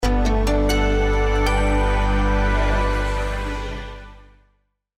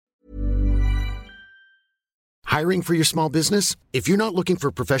Hiring for your small business? If you're not looking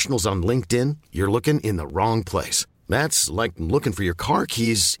for professionals on LinkedIn, you're looking in the wrong place. That's like looking for your car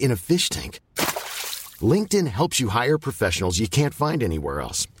keys in a fish tank. LinkedIn helps you hire professionals you can't find anywhere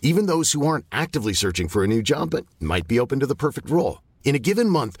else, even those who aren't actively searching for a new job but might be open to the perfect role. In a given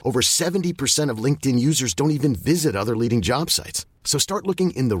month, over 70% of LinkedIn users don't even visit other leading job sites. So start looking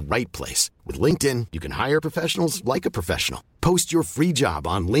in the right place. With LinkedIn, you can hire professionals like a professional. Post your free job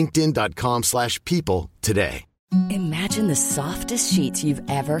on linkedin.com/people today. Imagine the softest sheets you've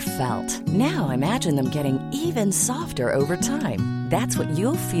ever felt. Now imagine them getting even softer over time. That's what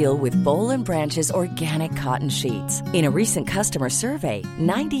you'll feel with Boll & Branch's organic cotton sheets. In a recent customer survey,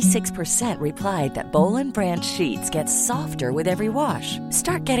 96% replied that Boll & Branch sheets get softer with every wash.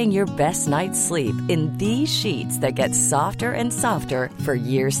 Start getting your best night's sleep in these sheets that get softer and softer for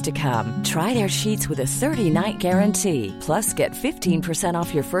years to come. Try their sheets with a 30-night guarantee. Plus, get 15%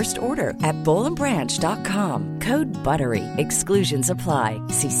 off your first order at bollandbranch.com. Code BUTTERY. Exclusions apply.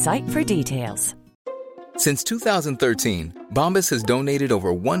 See site for details. Since 2013, Bombas has donated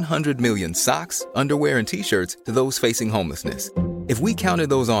over 100 million socks, underwear, and T-shirts to those facing homelessness. If we counted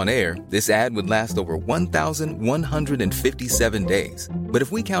those on air, this ad would last over 1,157 days. But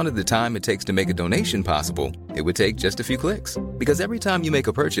if we counted the time it takes to make a donation possible, it would take just a few clicks. Because every time you make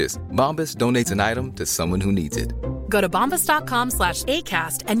a purchase, Bombas donates an item to someone who needs it. Go to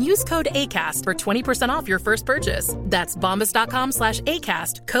bombas.com/ACAST and use code ACAST for 20% off your first purchase. That's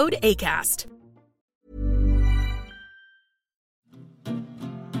bombas.com/ACAST, code ACAST.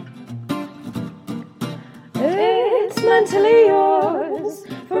 It's Mentally Yours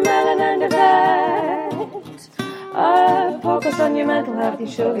from Ellen and Yvette. A focus on your mental health you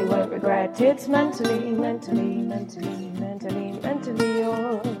surely won't regret. It's mentally yours.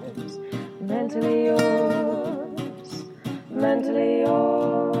 Mentally yours. Mentally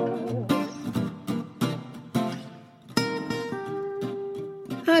yours.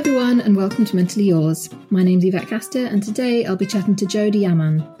 Hi everyone and welcome to Mentally Yours. My name's Yvette Castor and today I'll be chatting to Jodie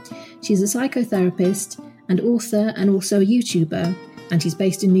Yaman. She's a psychotherapist and author and also a YouTuber, and she's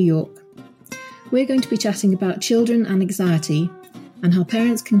based in New York. We're going to be chatting about children and anxiety and how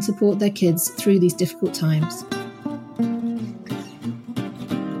parents can support their kids through these difficult times.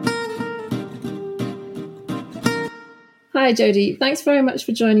 Hi Jodie, thanks very much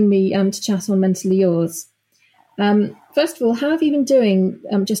for joining me to chat on Mentally Yours. First of all, how have you been doing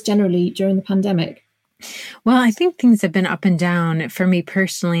just generally during the pandemic? Well, I think things have been up and down for me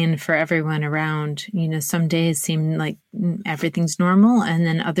personally and for everyone around. You know, some days seem like everything's normal and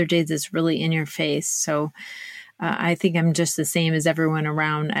then other days it's really in your face. So I think I'm just the same as everyone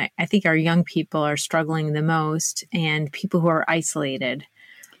around. I think our young people are struggling the most and people who are isolated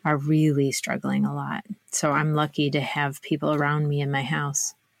are really struggling a lot. So I'm lucky to have people around me in my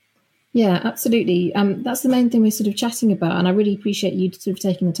house. Yeah, absolutely. That's the main thing we're sort of chatting about. And I really appreciate you sort of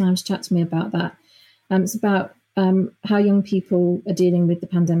taking the time to chat to me about that. It's about how young people are dealing with the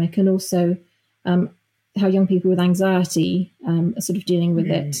pandemic and also how young people with anxiety are sort of dealing with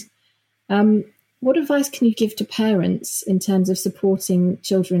it. What advice can you give to parents in terms of supporting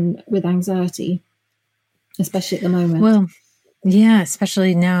children with anxiety, especially at the moment? Well, yeah,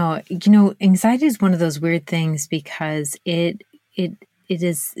 especially now. You know, anxiety is one of those weird things because it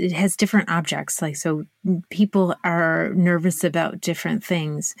has different objects. Like, so people are nervous about different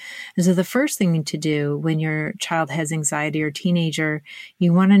things. And so the first thing to do when your child has anxiety or teenager,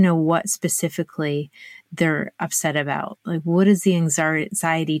 you want to know what specifically they're upset about. Like, what is the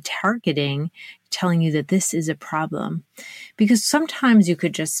anxiety targeting, telling you that this is a problem? Because sometimes you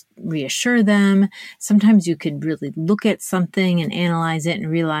could just reassure them. Sometimes you could really look at something and analyze it and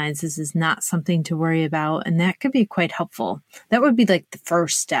realize this is not something to worry about. And that could be quite helpful. That would be like the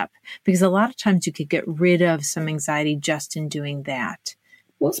first step, because a lot of times you could get rid of some anxiety just in doing that.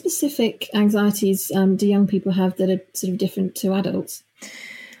 What specific anxieties do young people have that are sort of different to adults?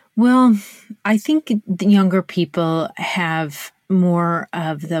 Well, I think the younger people have more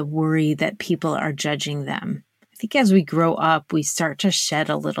of the worry that people are judging them. I think as we grow up, we start to shed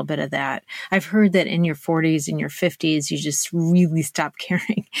a little bit of that. I've heard that in your 40s and your 50s, you just really stop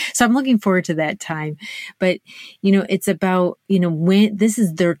caring. So I'm looking forward to that time. But, you know, it's about, you know, when this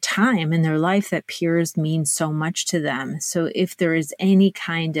is their time in their life that peers mean so much to them. So if there is any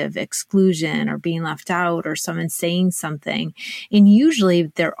kind of exclusion or being left out or someone saying something, and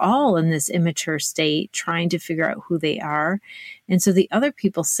usually they're all in this immature state trying to figure out who they are. And so the other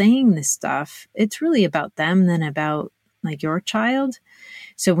people saying this stuff, it's really about them than about like your child.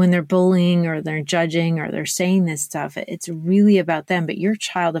 So when they're bullying or they're judging or they're saying this stuff, it's really about them. But your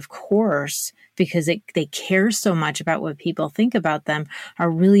child, of course, because they care so much about what people think about them,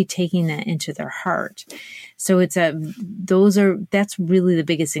 are really taking that into their heart. So that's really the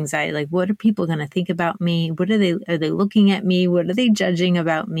biggest anxiety. Like, what are people going to think about me? Are they looking at me? What are they judging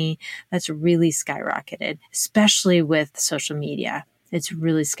about me? That's really skyrocketed, especially with social media. It's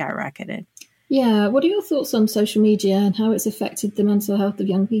really skyrocketed. Yeah. What are your thoughts on social media and how it's affected the mental health of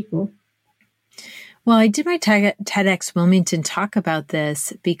young people? Well, I did my TEDx Wilmington talk about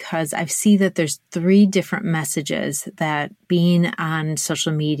this because I see that there's 3 different messages that being on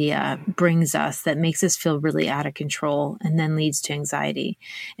social media brings us that makes us feel really out of control and then leads to anxiety.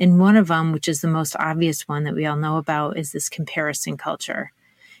 And one of them, which is the most obvious one that we all know about, is this comparison culture.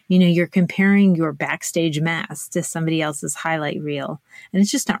 You know, you're comparing your backstage mess to somebody else's highlight reel, and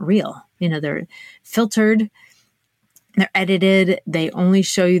it's just not real. You know, they're filtered, they're edited, they only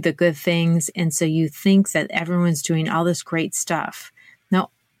show you the good things. And so you think that everyone's doing all this great stuff.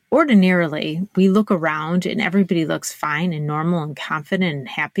 Now, ordinarily, we look around and everybody looks fine and normal and confident and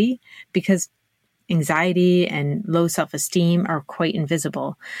happy because anxiety and low self-esteem are quite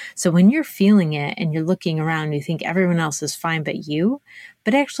invisible. So when you're feeling it and you're looking around, you think everyone else is fine but you,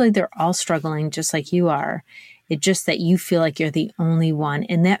 but actually they're all struggling just like you are. It's just that you feel like you're the only one.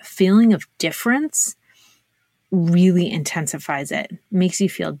 And that feeling of difference really intensifies it. Makes you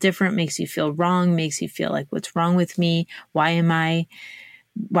feel different, makes you feel wrong, makes you feel like, what's wrong with me? Why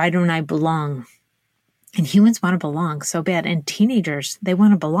don't I belong? And humans want to belong so bad. And teenagers, they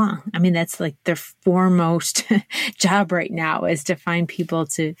want to belong. I mean, that's like their foremost job right now, is to find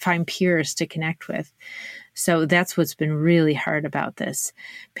peers to connect with. So that's what's been really hard about this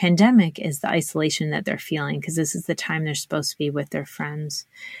pandemic, is the isolation that they're feeling, because this is the time they're supposed to be with their friends.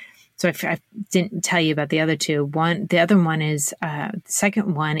 So I didn't tell you about the other 2. The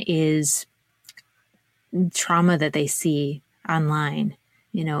second one is trauma that they see online.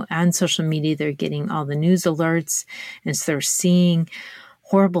 You know, on social media, they're getting all the news alerts, and so they're seeing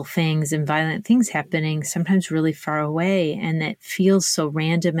horrible things and violent things happening, sometimes really far away, and that feels so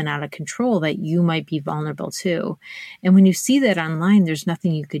random and out of control that you might be vulnerable too. And when you see that online, there's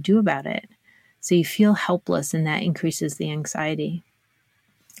nothing you could do about it. So you feel helpless, and that increases the anxiety.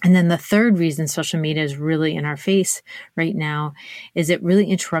 And then the third reason social media is really in our face right now is it really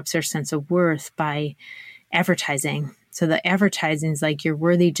interrupts our sense of worth by advertising. So the advertising is like, you're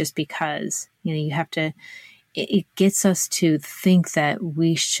worthy just because, you know, you have to, it gets us to think that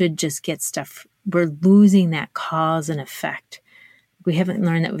we should just get stuff. We're losing that cause and effect. We haven't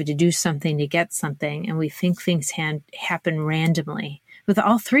learned that we have to do something to get something. And we think things happen randomly. With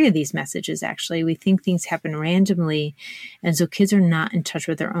all 3 of these messages, actually, we think things happen randomly. And so kids are not in touch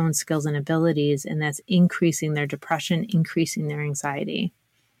with their own skills and abilities. And that's increasing their depression, increasing their anxiety.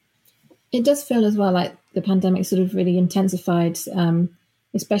 It does feel as well like the pandemic sort of really intensified,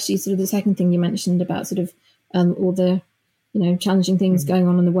 especially sort of the second thing you mentioned about sort of all the, you know, challenging things going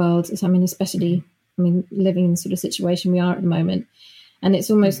on in the world. I mean, especially, living in the sort of situation we are at the moment. And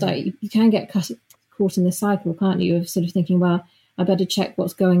it's almost like you can get caught in the cycle, can't you, of sort of thinking, well, I better check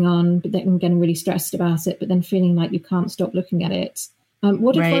what's going on, but then getting really stressed about it, but then feeling like you can't stop looking at it.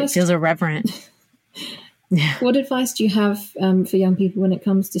 It feels irreverent. Yeah. What advice do you have for young people when it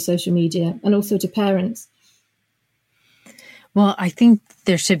comes to social media, and also to parents? Well, I think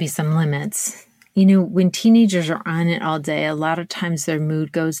there should be some limits. You know, when teenagers are on it all day, a lot of times their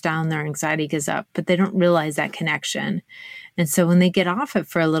mood goes down, their anxiety goes up, but they don't realize that connection. And so when they get off it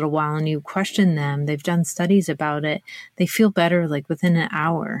for a little while and you question them, they've done studies about it, they feel better like within an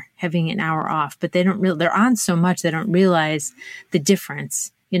hour, having an hour off, but they're on so much, they don't realize the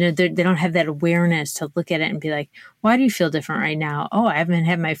difference. You know, they don't have that awareness to look at it and be like, why do you feel different right now? Oh, I haven't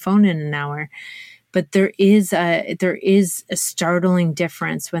had my phone in an hour. But there is a startling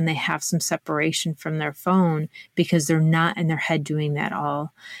difference when they have some separation from their phone, because they're not in their head doing that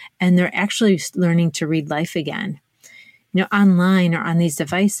all. And they're actually learning to read life again. You know, online or on these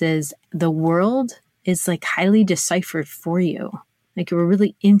devices, the world is like highly deciphered for you. Like, we're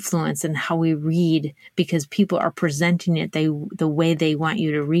really influenced in how we read because people are presenting it the way they want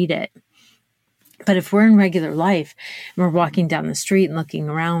you to read it. But if we're in regular life and we're walking down the street and looking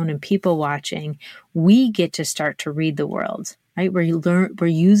around and people watching, we get to start to read the world, right? We're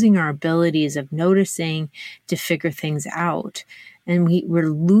using our abilities of noticing to figure things out. And we're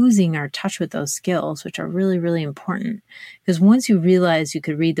losing our touch with those skills, which are really, really important. Because once you realize you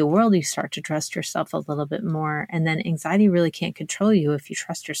could read the world, you start to trust yourself a little bit more. And then anxiety really can't control you if you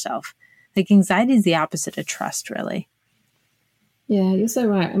trust yourself. Like, anxiety is the opposite of trust, really. Yeah, you're so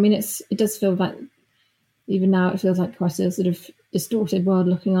right. I mean, it does feel like, even now it feels like quite a sort of distorted world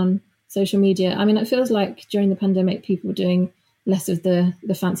looking on social media. I mean, it feels like during the pandemic, people were doing less of the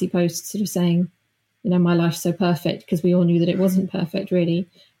fancy posts sort of saying, my life's so perfect, because we all knew that it wasn't perfect really,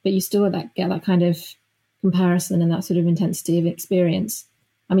 but you still get that kind of comparison and that sort of intensity of experience.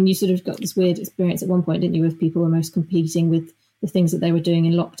 I mean, you sort of got this weird experience at one point, didn't you, with people almost competing with the things that they were doing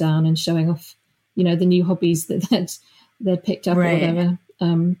in lockdown and showing off, the new hobbies that they'd picked up right. or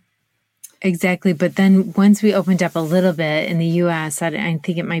whatever. Exactly. But then once we opened up a little bit in the US, I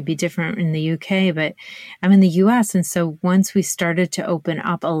think it might be different in the UK, but I'm in the US. And so once we started to open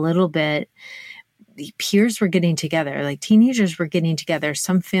up a little bit, the peers were getting together, like teenagers were getting together.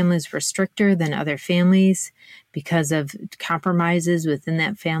 Some families were stricter than other families because of compromises within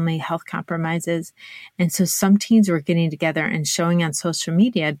that family, health compromises. And so some teens were getting together and showing on social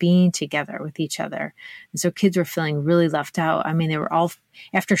media, being together with each other. And so kids were feeling really left out. I mean, they were all,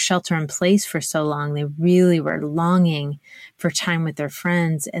 after shelter in place for so long, they really were longing for time with their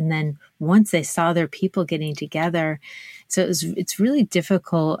friends. And then once they saw their people getting together, so it's really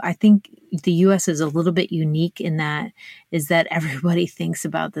difficult. I think the U.S. is a little bit unique in that everybody thinks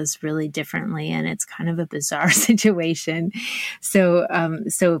about this really differently, and it's kind of a bizarre situation. So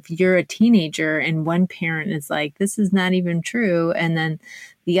if you're a teenager and one parent is like, this is not even true, and then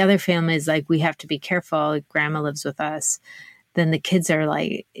the other family is like, we have to be careful, like, grandma lives with us, then the kids are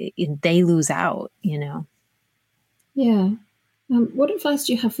like, they lose out, Yeah. What advice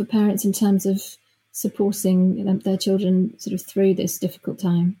do you have for parents in terms of supporting their children sort of through this difficult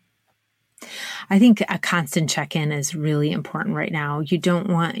time? I think a constant check-in is really important right now. You don't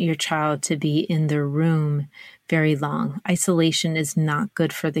want your child to be in their room very long. Isolation is not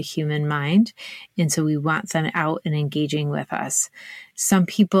good for the human mind. And so we want them out and engaging with us. Some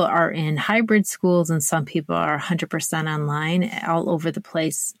people are in hybrid schools and some people are 100% online all over the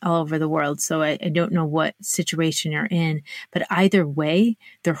place, all over the world. So I don't know what situation you're in, but either way,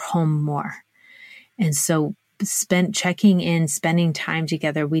 they're home more. And so checking in, spending time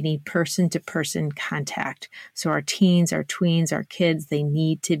together, we need person-to-person contact. So our teens, our tweens, our kids, they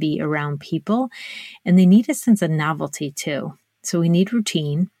need to be around people, and they need a sense of novelty too. So we need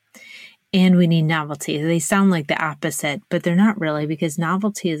routine and we need novelty. They sound like the opposite, but they're not really, because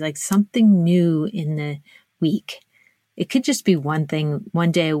novelty is like something new in the week. It could just be one thing,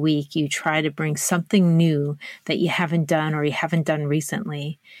 one day a week. You try to bring something new that you haven't done or you haven't done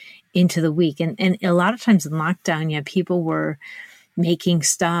recently into the week. And a lot of times in lockdown, people were making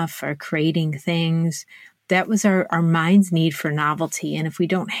stuff or creating things. That was our mind's need for novelty. And if we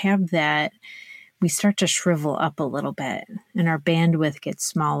don't have that, we start to shrivel up a little bit and our bandwidth gets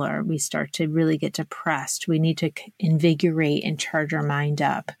smaller. We start to really get depressed. We need to invigorate and charge our mind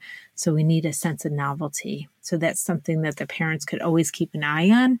up. So we need a sense of novelty. So that's something that the parents could always keep an eye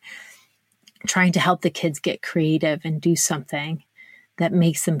on, trying to help the kids get creative and do something that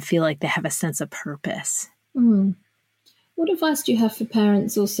makes them feel like they have a sense of purpose. Mm. What advice do you have for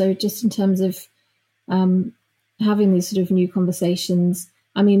parents also, just in terms of having these sort of new conversations?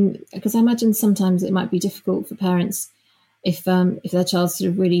 I mean, because I imagine sometimes it might be difficult for parents if their child sort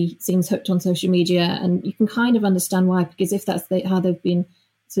of really seems hooked on social media, and you can kind of understand why, because if that's how they've been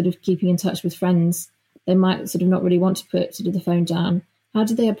sort of keeping in touch with friends, they might sort of not really want to put sort of the phone down. How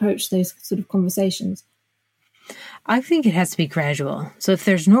do they approach those sort of conversations? I think it has to be gradual. So if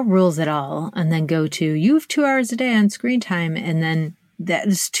there's no rules at all, and then go to, you have 2 hours a day on screen time, and then that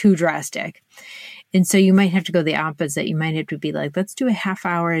is too drastic. And so you might have to go the opposite. You might have to be like, let's do a half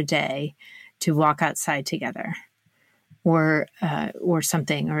hour a day to walk outside together, or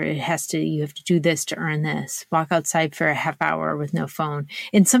something, or you have to do this to earn this. Walk outside for a half hour with no phone.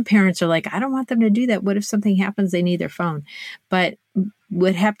 And some parents are like, I don't want them to do that. What if something happens? They need their phone. But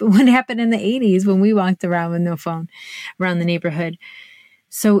what happened in the 80s when we walked around with no phone around the neighborhood?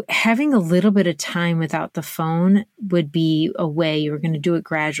 So having a little bit of time without the phone would be a way. You were going to do it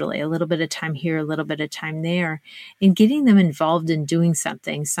gradually, a little bit of time here, a little bit of time there, and getting them involved in doing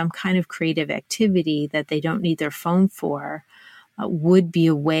something, some kind of creative activity that they don't need their phone for, would be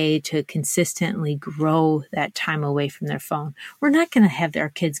a way to consistently grow that time away from their phone. We're not going to have our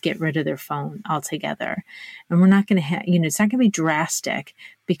kids get rid of their phone altogether. And we're not going to have, it's not going to be drastic,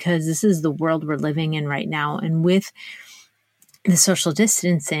 because this is the world we're living in right now. And with the social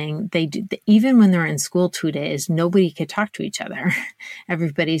distancing, even when they're in school 2 days, nobody could talk to each other.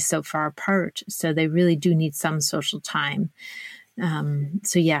 Everybody's so far apart. So they really do need some social time.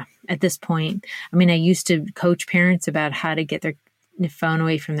 So yeah, at this point, I mean, I used to coach parents about how to get their phone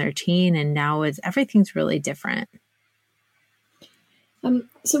away from their teen, and now everything's really different.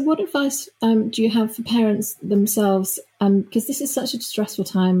 So what advice do you have for parents themselves? Because this is such a stressful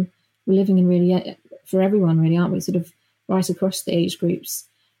time we're living in, really. for everyone, really, aren't we? Sort of right across the age groups.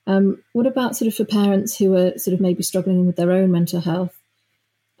 What about sort of for parents who are sort of maybe struggling with their own mental health?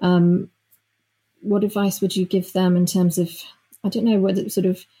 What advice would you give them in terms of, I don't know, whether sort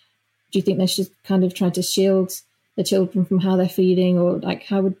of, do you think they should kind of try to shield the children from how they're feeling, or like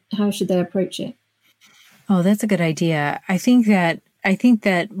how should they approach it? Oh, that's a good idea. I think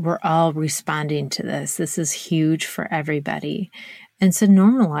that we're all responding to this. This is huge for everybody. And so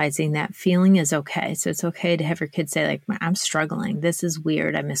normalizing that feeling is okay. So it's okay to have your kids say, like, I'm struggling. This is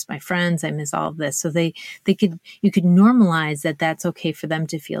weird. I miss my friends. I miss all of this. So you could normalize that that's okay for them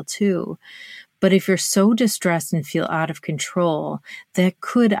to feel too. But if you're so distressed and feel out of control, that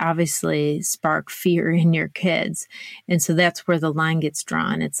could obviously spark fear in your kids. And so that's where the line gets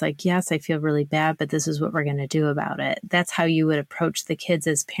drawn. It's like, yes, I feel really bad, but this is what we're going to do about it. That's how you would approach the kids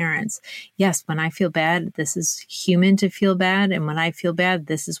as parents. Yes, when I feel bad, this is human to feel bad. And when I feel bad,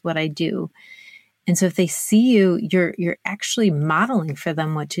 this is what I do. And so if they see you're actually modeling for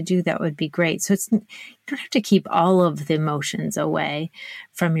them what to do, that would be great. So you don't have to keep all of the emotions away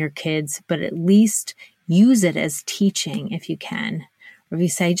from your kids, but at least use it as teaching if you can. Or if you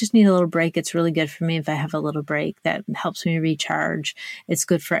say, I just need a little break, it's really good for me if I have a little break. That helps me recharge. It's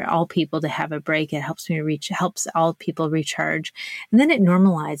good for all people to have a break. It helps all people recharge. And then it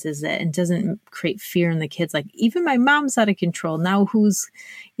normalizes it and doesn't create fear in the kids. Like, even my mom's out of control. Now who's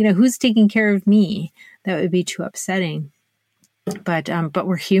taking care of me? That would be too upsetting. But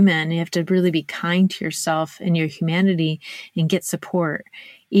we're human. You have to really be kind to yourself and your humanity and get support.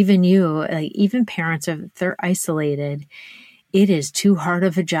 Even parents, if they're isolated, it is too hard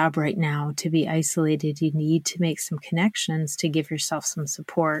of a job right now to be isolated. You need to make some connections to give yourself some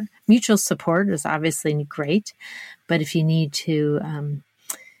support. Mutual support is obviously great, but if you need to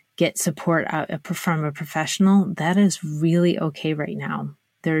get support from a professional, that is really okay right now.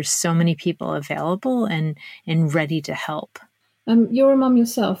 There's so many people available and ready to help. You're a mum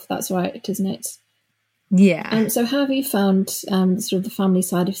yourself, that's right, isn't it? Yeah. So how have you found sort of the family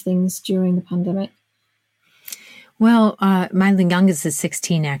side of things during the pandemic? Well, my youngest is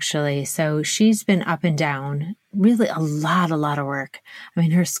 16, actually. So she's been up and down, really a lot of work. I mean,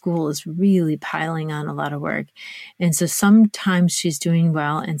 her school is really piling on a lot of work. And so sometimes she's doing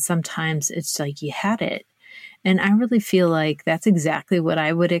well, and sometimes it's like you had it. And I really feel like that's exactly what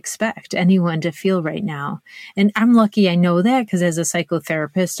I would expect anyone to feel right now. And I'm lucky I know that, because as a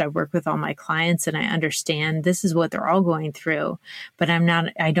psychotherapist, I work with all my clients and I understand this is what they're all going through. But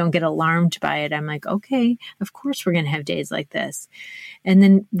I don't get alarmed by it. I'm like, okay, of course we're going to have days like this. And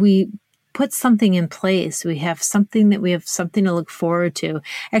then we put something in place. We have something to look forward to.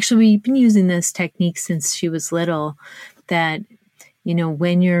 Actually, we've been using this technique since she was little, that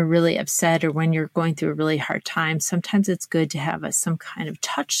when you're really upset or when you're going through a really hard time, sometimes it's good to have some kind of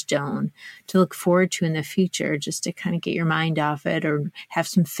touchstone to look forward to in the future, just to kind of get your mind off it or have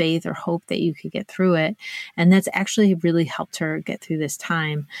some faith or hope that you could get through it. And that's actually really helped her get through this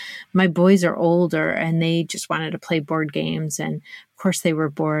time. My boys are older and they just wanted to play board games. And of course they were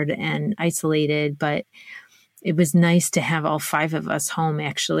bored and isolated, but it was nice to have all 5 of us home.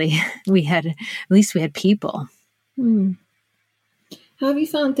 Actually, at least we had people. How have you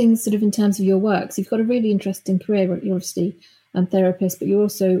found things sort of in terms of your work? So you've got a really interesting career. You're obviously a therapist, but you're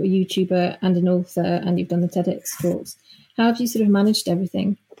also a YouTuber and an author, and you've done the TEDx talks. How have you sort of managed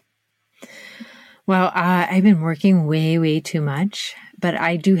everything? Well, I've been working way, way too much, but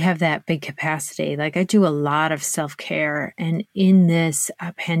I do have that big capacity. Like, I do a lot of self-care. And in this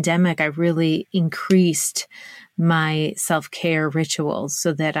pandemic, I really increased my self-care rituals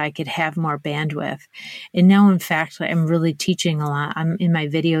so that I could have more bandwidth. And now, in fact, I'm really teaching a lot. I'm in my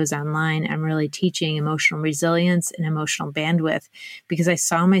videos online. I'm really teaching emotional resilience and emotional bandwidth, because I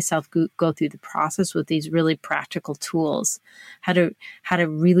saw myself go through the process with these really practical tools, how to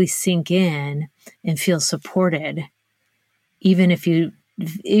really sink in and feel supported, even if you're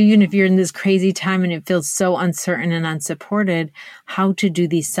in this crazy time and it feels so uncertain and unsupported, how to do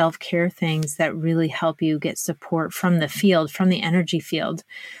these self-care things that really help you get support from the field, from the energy field.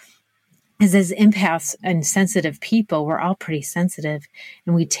 Because as empaths and sensitive people, we're all pretty sensitive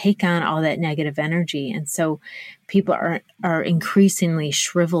and we take on all that negative energy. And so people are increasingly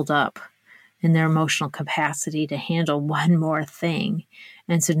shriveled up in their emotional capacity to handle one more thing.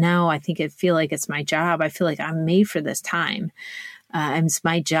 And so now I feel like it's my job. I feel like I'm made for this time. And it's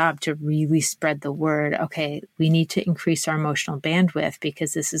my job to really spread the word. Okay, we need to increase our emotional bandwidth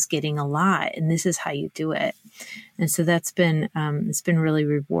because this is getting a lot, and this is how you do it. And so that's been it's been really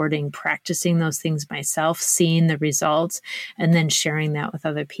rewarding, practicing those things myself, seeing the results, and then sharing that with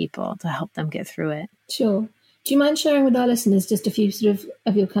other people to help them get through it. Sure. Do you mind sharing with our listeners just a few sort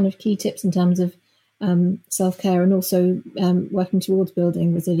of your kind of key tips in terms of self-care and also working towards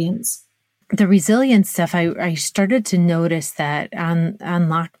building resilience? The resilience stuff, I started to notice that on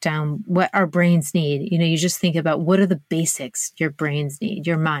lockdown, what our brains need. You just think about what are the basics your brains need,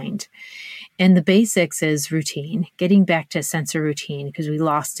 your mind. And the basics is routine, getting back to a sense of routine because we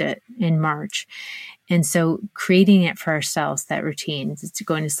lost it in March. And so creating it for ourselves, that routine, it's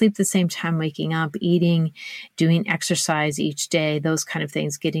going to sleep the same time, waking up, eating, doing exercise each day, those kind of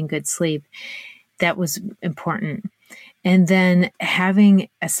things, getting good sleep. That was important. And then having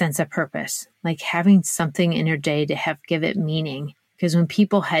a sense of purpose, like having something in your day to give it meaning. Because when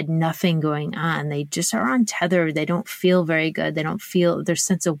people had nothing going on, they just are untethered. They don't feel very good. They don't feel, their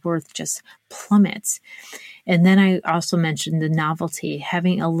sense of worth just plummets. And then I also mentioned the novelty.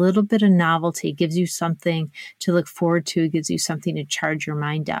 Having a little bit of novelty gives you something to look forward to, gives you something to charge your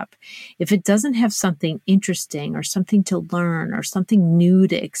mind up. If it doesn't have something interesting or something to learn or something new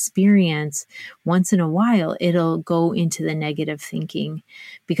to experience once in a while, it'll go into the negative thinking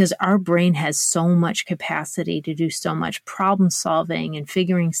because our brain has so much capacity to do so much problem solving and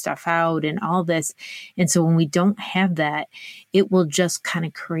figuring stuff out and all this. And so when we don't have that, it will just kind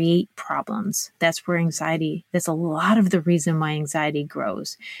of create problems. That's where that's a lot of the reason why anxiety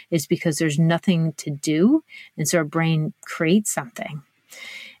grows is because there's nothing to do. And so our brain creates something.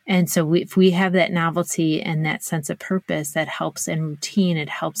 And so if we have that novelty and that sense of purpose, that helps in routine, it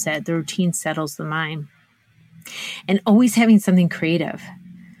helps that the routine settles the mind. And always having something creative.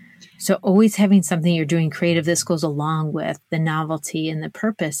 So always having something you're doing creative, this goes along with the novelty and the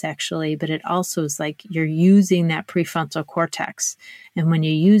purpose actually, but it also is like you're using that prefrontal cortex. And when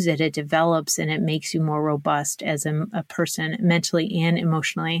you use it, it develops and it makes you more robust as a person mentally and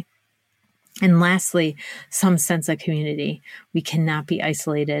emotionally. And lastly, some sense of community. We cannot be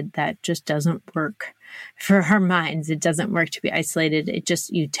isolated. That just doesn't work for our minds. It doesn't work to be isolated.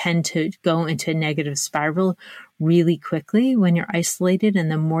 You tend to go into a negative spiral really quickly when you're isolated. And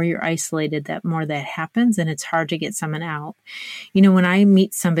the more you're isolated, that more that happens. And it's hard to get someone out. When I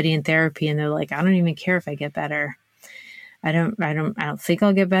meet somebody in therapy and they're like, I don't even care if I get better. I don't think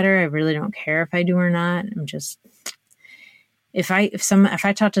I'll get better. I really don't care if I do or not. I'm just, if I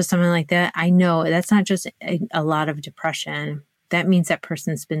talk to someone like that, I know that's not just a lot of depression. That means that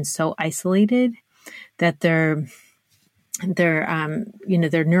person's been so isolated that their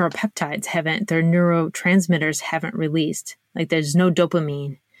neuropeptides their neurotransmitters haven't released. Like there's no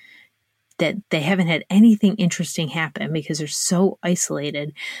dopamine, that they haven't had anything interesting happen because they're so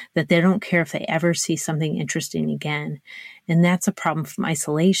isolated that they don't care if they ever see something interesting again. And that's a problem from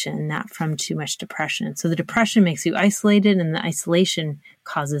isolation, not from too much depression. So the depression makes you isolated and the isolation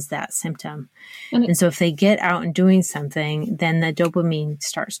causes that symptom. And so if they get out and doing something, then the dopamine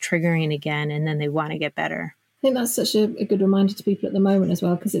starts triggering again and then they want to get better. I think that's such a good reminder to people at the moment as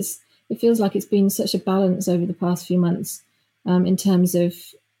well, because it feels like it's been such a balance over the past few months in terms of,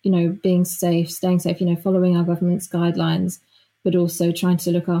 being safe, staying safe, following our government's guidelines, but also trying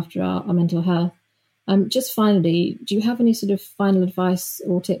to look after our mental health. Just finally, do you have any sort of final advice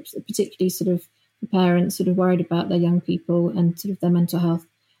or tips, particularly sort of for parents sort of worried about their young people and sort of their mental health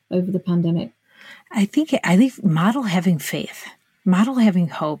over the pandemic? I think model having faith. Model having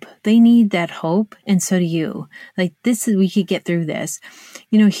hope. They need that hope, and so do you. Like we could get through this.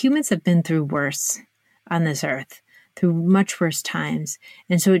 Humans have been through worse on this earth, through much worse times.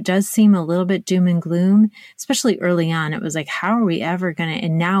 And so it does seem a little bit doom and gloom, especially early on. It was like, how are we ever going to,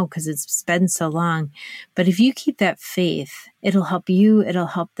 and now because it's been so long. But if you keep that faith, it'll help you, it'll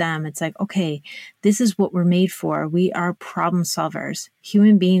help them. It's like, okay, this is what we're made for. We are problem solvers.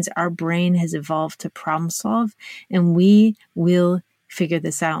 Human beings, our brain has evolved to problem solve, and we will figure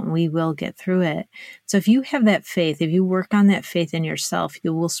this out and we will get through it. So if you have that faith, if you work on that faith in yourself,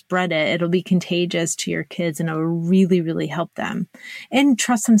 you will spread it. It'll be contagious to your kids and it will really, really help them and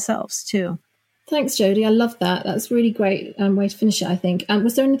trust themselves too. Thanks, Jodie. I love that. That's a really great way to finish it, I think.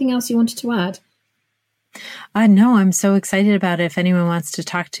 Was there anything else you wanted to add? No, I'm so excited about it. If anyone wants to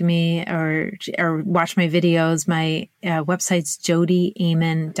talk to me or watch my videos, my website's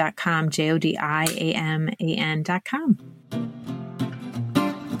jodieaman.com, jodiaman.com.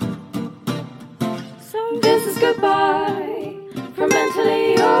 This is goodbye from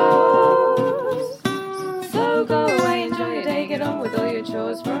Mentally Yours. So go away, enjoy your day, get on with all your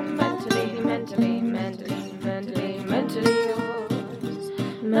chores from mentally yours.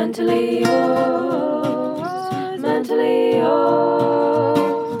 Mentally yours. Mentally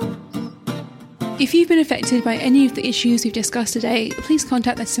yours. If you've been affected by any of the issues we've discussed today, please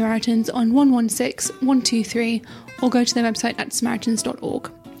contact the Samaritans on 116 123 or go to their website at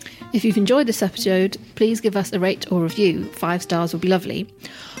samaritans.org. If you've enjoyed this episode, please give us a rate or review. 5 stars would be lovely.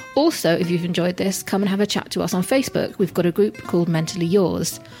 Also, if you've enjoyed this, come and have a chat to us on Facebook. We've got a group called Mentally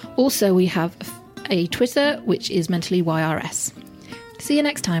Yours. Also, we have a Twitter, which is Mentally YRS. See you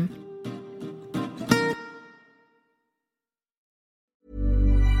next time.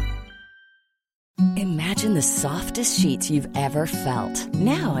 Imagine the softest sheets you've ever felt.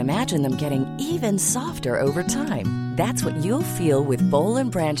 Now imagine them getting even softer over time. That's what you'll feel with Boll &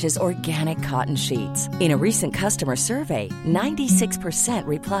 Branch's organic cotton sheets. In a recent customer survey, 96%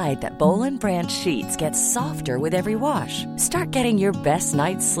 replied that Boll & Branch sheets get softer with every wash. Start getting your best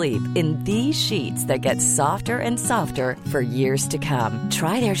night's sleep in these sheets that get softer and softer for years to come.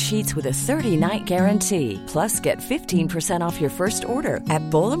 Try their sheets with a 30-night guarantee. Plus, get 15% off your first order at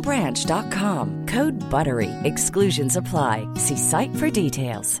bollandbranch.com. Code BUTTERY. Exclusions apply. See site for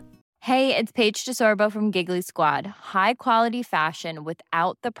details. Hey, it's Paige DeSorbo from Giggly Squad. High quality fashion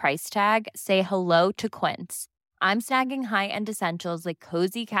without the price tag. Say hello to Quince. I'm snagging high-end essentials like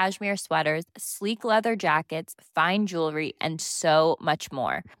cozy cashmere sweaters, sleek leather jackets, fine jewelry, and so much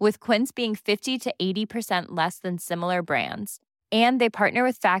more. With Quince being 50 to 80% less than similar brands. And they partner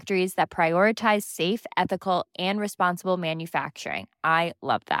with factories that prioritize safe, ethical, and responsible manufacturing. I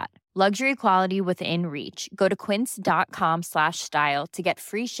love that. Luxury quality within reach. Go to quince.com/style to get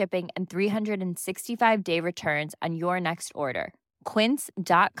free shipping and 365-day returns on your next order.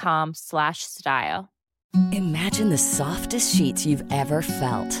 Quince.com/style. Imagine the softest sheets you've ever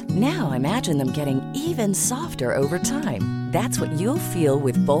felt. Now imagine them getting even softer over time. That's what you'll feel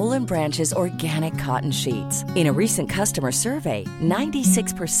with Boll & Branch's organic cotton sheets. In a recent customer survey,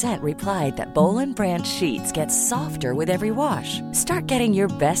 96% replied that Boll & Branch sheets get softer with every wash. Start getting your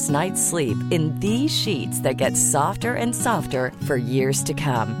best night's sleep in these sheets that get softer and softer for years to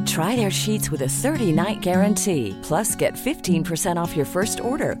come. Try their sheets with a 30-night guarantee. Plus, get 15% off your first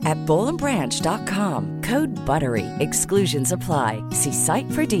order at bollandbranch.com. Code BUTTERY. Exclusions apply. See site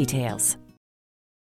for details.